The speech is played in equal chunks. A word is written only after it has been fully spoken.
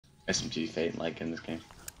SMTD Fate like in this game.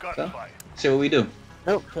 So, Gunfight. see what we do.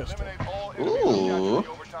 Nope, pistol. Eliminate all enemies Ooh. and capture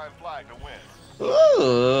the overtime flag to win.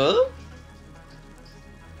 Ooh.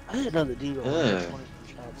 I didn't know the D roll had 20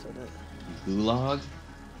 shots in it. Gulag?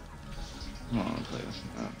 Come on, play this.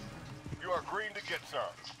 Oh. You are green to get some.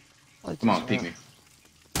 Like Come this on, peek me.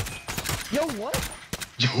 Yo, what?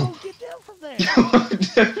 Yo, Yo, get down from there.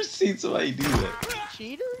 I've never seen somebody do that.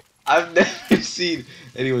 Cheater? I've never seen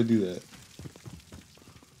anyone do that.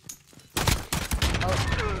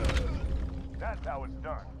 That's how it's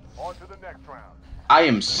done. On to the next round. I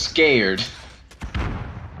am scared.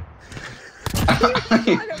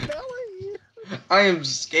 I am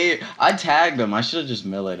scared. I tagged him. I should have just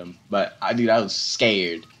meleeed him. But, dude, I was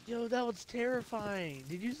scared. Yo, that was terrifying.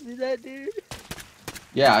 Did you see that, dude?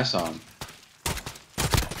 Yeah, I saw him.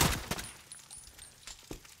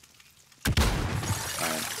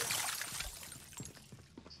 Alright.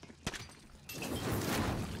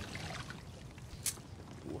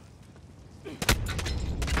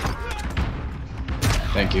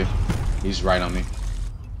 Thank you. He's right on me.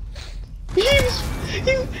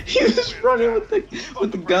 He was running with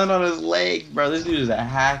the gun on his leg, bro. This dude is a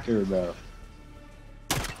hacker, bro.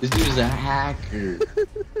 This dude is a hacker.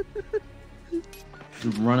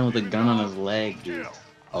 He's running with a gun on his leg, dude.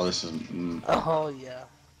 Oh, this is. Oh, yeah.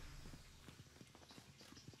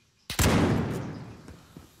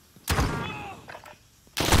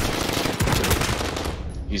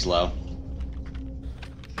 He's low.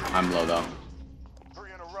 I'm low though.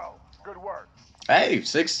 3 in a row. Good work. Hey,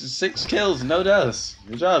 six kills, no deaths.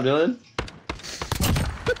 Good job, Dylan.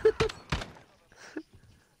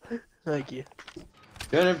 Thank you.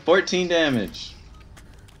 214 damage.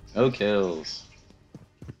 No kills.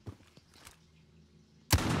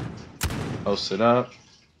 Post it up.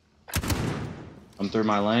 I'm through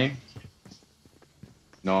my lane.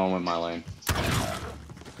 No one went my lane.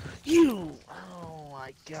 You! Oh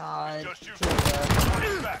my god. Just use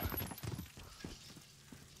it. Back.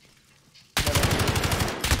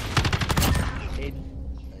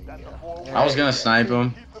 That's a 4. I was gonna snipe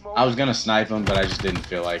him. But I just didn't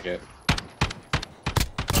feel like it.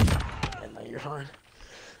 Yeah, no, you're fine.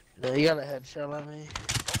 No, you got a headshot on me.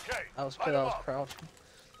 Okay. I was crouching.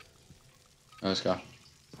 Let's go.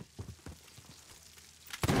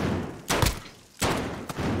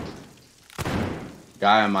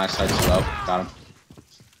 Guy on my side's low. Got him.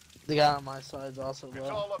 The guy on my side's also It's low.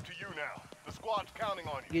 all up to you now. The squad's counting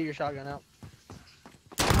on you. Get your shotgun out.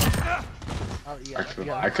 Oh, yeah.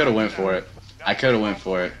 I could have went for it. I could have went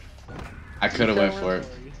for it. I could have went for it.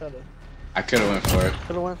 You could have. I could have went for it.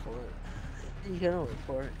 Could have went for it. You could have went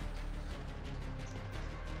for it.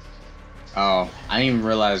 Oh, I didn't even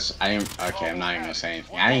realize. Okay, I'm not even gonna say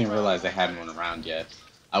anything. I didn't even realize they hadn't won around yet.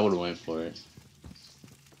 I would have went for it.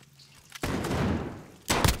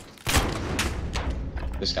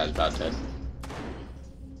 This guy's about dead.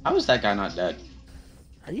 How is that guy not dead?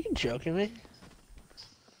 Are you joking me?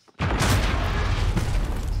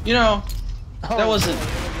 You know, Oh, that wasn't boy,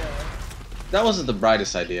 here we go. that wasn't the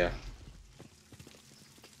brightest idea.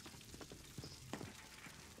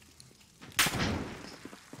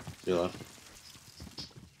 Zero.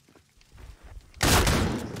 We're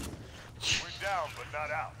down, but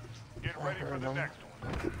not out. Get ready for the next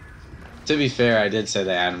one. To be fair, I did say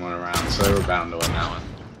they hadn't won around, so they were bound to win that one.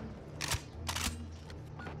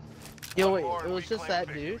 Yo, wait, it was just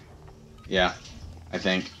that dude? Yeah, I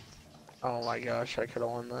think. Oh my gosh, I could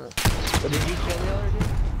have won that. But did you kill the other dude?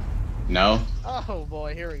 No. Oh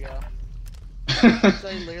boy, here we go.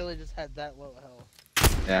 They literally just had that low health.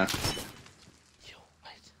 Yeah. Yo,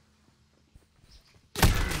 what?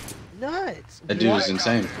 Nuts! That dude is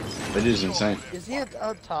insane. That dude is insane. Is he at the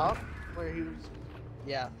up top? Where he was...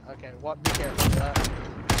 Yeah, okay, what? Be careful of that.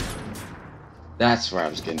 That's where I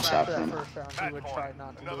was getting shot After that from. first round, he would try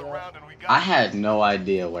not to do Another that. round and we got I had no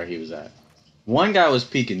idea where he was at. One guy was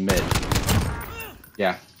peeking mid.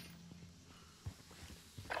 Yeah.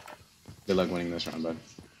 Good luck winning this round, bud.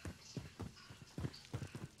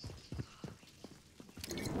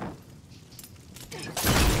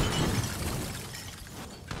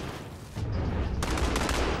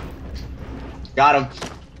 Got him.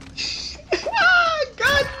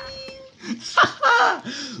 Got him.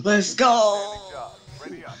 Let's go. Good job.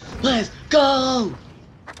 Ready up. Let's go.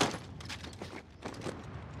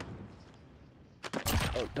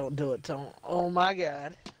 Oh, don't do it, don't. Oh my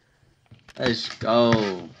god. Let's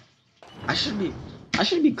go. I should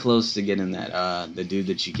be close to getting that the dude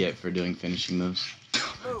that you get for doing finishing moves.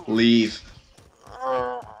 Leave.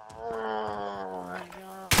 Oh my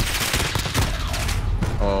god.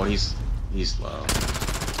 Oh, he's low.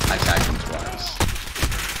 I tagged him twice.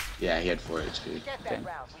 Yeah, he had 4 HP. Get that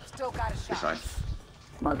round. We still got a You're shot. fine.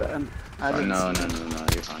 My bad. Oh, no,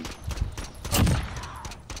 you're fine.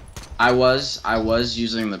 I was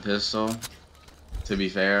using the pistol, to be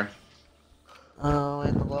fair. Oh,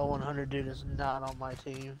 and the low 100 dude is not on my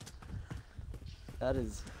team. That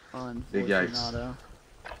is Big yikes. unfortunate.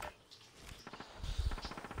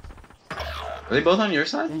 Are they both on your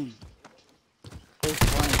side? Dang. They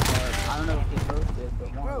flanked hard. I don't know if they both did,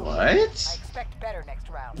 but one. Regroup. What? I expect better next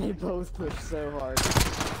round. They both pushed so hard.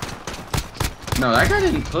 No, that guy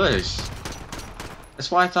didn't push. That's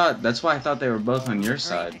why I thought they were both on your Agreed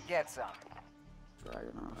side. to get some. Dragging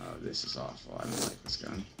off. Oh, this is awful. I don't like this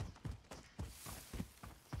gun.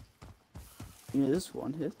 Yeah, this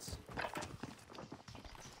one hits.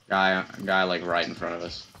 Guy like right in front of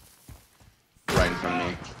us. Right in front of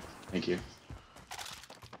me. Thank you.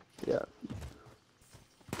 Yeah.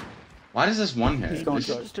 Why does this one He's hit? going This-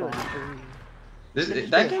 to Just do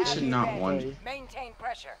it. that guy should not one. Maintain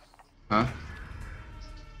pressure. Huh?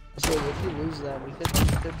 So if you lose that, we could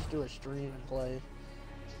just do a stream and play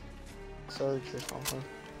search or something.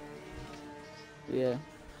 Yeah.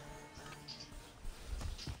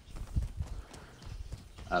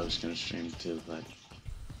 I was gonna stream too, but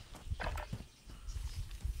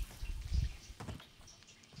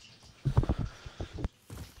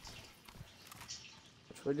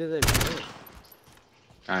Which way did they put?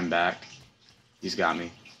 I'm back. He's got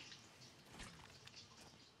me.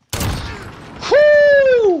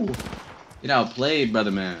 Woo! Get outplayed,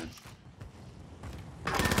 brother man.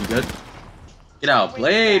 You good? Get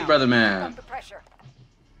outplayed, brother man. Up the pressure.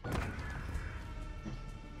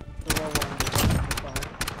 The low 100 is fine.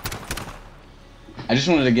 I just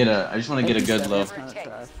wanted to get a good low. That's kind of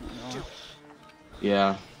trash. You know?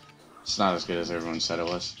 Yeah, it's not as good as everyone said it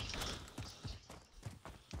was.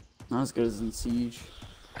 Not as good as in Siege.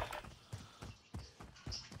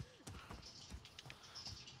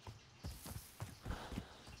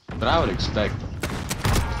 But I would expect.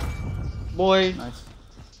 Boy, Nice.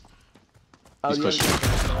 He's you pushing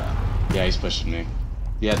had- yeah, he's pushing me.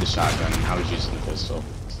 He had the shotgun. I was using the pistol.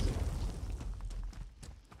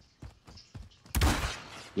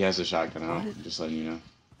 He has a shotgun out. Just letting you know.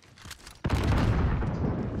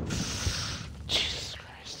 Jesus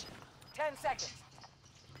Christ. 10 seconds.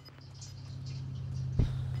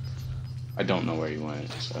 I don't know where he went,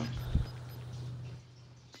 so.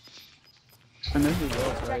 I know he was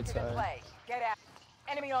right Objective in side. play. Get out.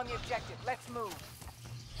 Enemy on the objective. Let's move.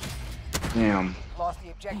 Damn. Lost the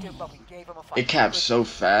objective, but we gave him a fight. It caps so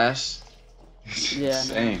fast. Yeah, I know.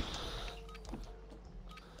 Insane.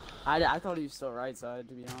 I thought he was still right side,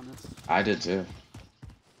 to be honest. I did too.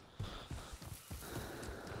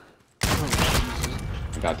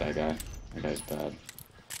 I got that guy. That guy's bad.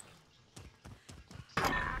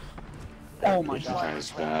 Oh my That god.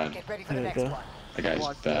 guy's bad. Get ready for the There next you go. one. That guy's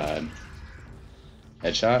Watch bad.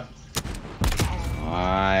 Headshot.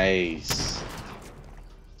 Nice.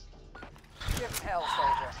 Shift hell,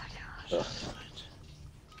 soldier. Ugh,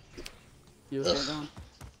 You Ugh. okay, Don?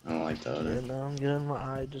 I don't like the Yeah, other. no, I'm good. My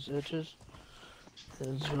eye just itches.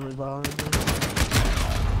 It's really bothering me.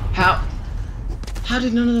 How? How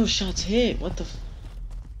did none of those shots hit? What the?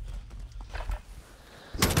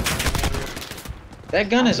 That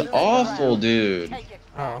gun is awful, dude. Take it.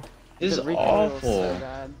 Oh. This is The recoil is so awful,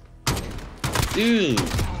 bad. dude.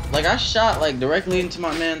 Like I shot like directly into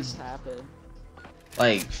my man's Tap it.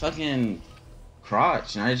 like fucking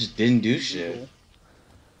crotch, and I just didn't do shit.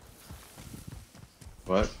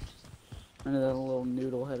 What? Under that little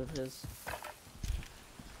noodle head of his.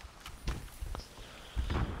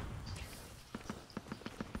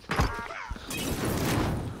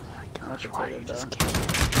 Much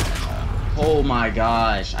Oh my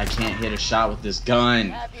gosh, I can't hit a shot with this gun.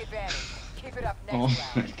 Have the advantage. Keep it up next Oh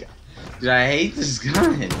my round. god. Dude, I hate this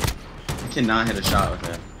gun. I cannot hit a shot with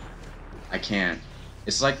it. I can't.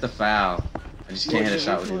 It's like the foul. I just can't hit a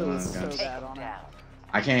shot with either one of those guns. Take bad him on it. down.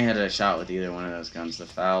 I can't hit a shot with either one of those guns. The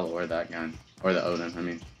foul or that gun. Or the Odin, I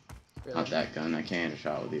mean. Really? Not that gun. I can't hit a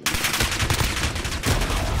shot with either.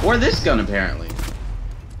 Or this gun, apparently.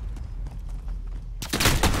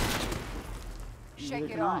 Shake Neither it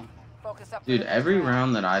can off. I. Focus up. for Dude, the next every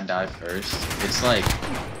round that I die first, it's like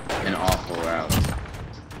an awful round.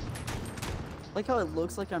 Like how it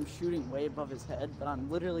looks like I'm shooting way above his head, but I'm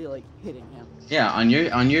literally like hitting him. Yeah, on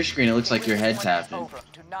your screen it looks like your head tapping. Over.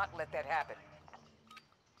 Do not let that happen.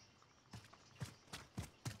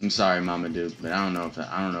 I'm sorry, Mama Duke, but I don't know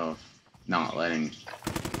if not letting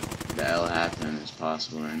the L happen is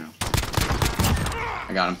possible right now.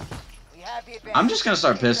 I got him. We have the advantage. I'm just gonna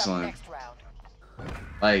start Keep it up pistoling. next round.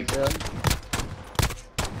 Like, Really?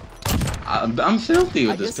 I'm filthy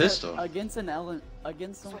I with this guess that pistol. against an Ellen,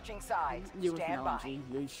 against some, Switching sides. you with an Stand by. LMG,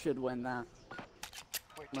 you should win that.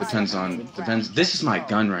 Depends on, depends. This is my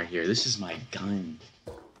gun right here. This is my gun.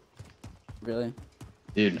 Really?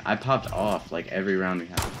 Dude, I popped off like every round we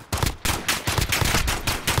had.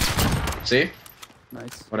 See?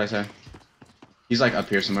 Nice. What'd I say? He's like up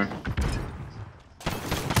here somewhere.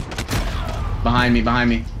 Behind me, behind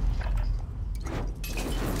me.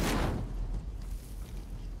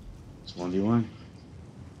 It's 1v1.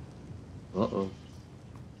 Uh-oh.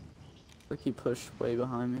 Like he pushed way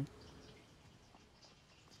behind me.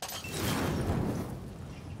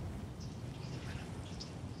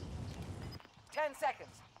 Seconds.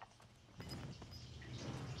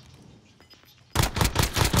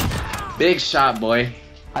 Big shot, boy.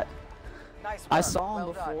 Nice I work. saw him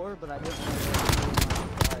Well done. before, but I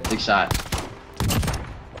didn't. Big shot.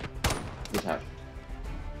 Good shot.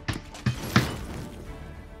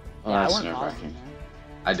 Oh, Yeah, I that's went nerve positive, wracking. man.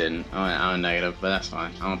 I didn't. I went negative, but that's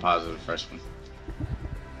fine. I'm a positive first one.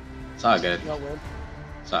 It's all good. Y'all win.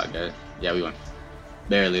 It's all good. Yeah, we won.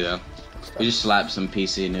 Barely, though. We just slapped some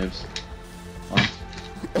PC noobs. Well,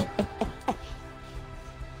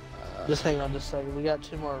 Just hang on just a second. We got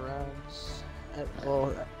 2 more rounds.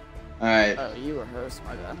 Well, alright. Oh, you were host,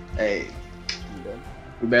 my bad. Hey, I'm good.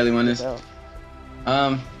 we barely won this. Good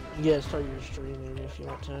you guys start your streaming if you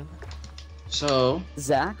want to. So.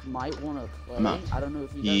 Zach might want to play. Come on. I don't know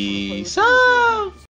if you guys want to play with Yeesaw! him, or if you wanna just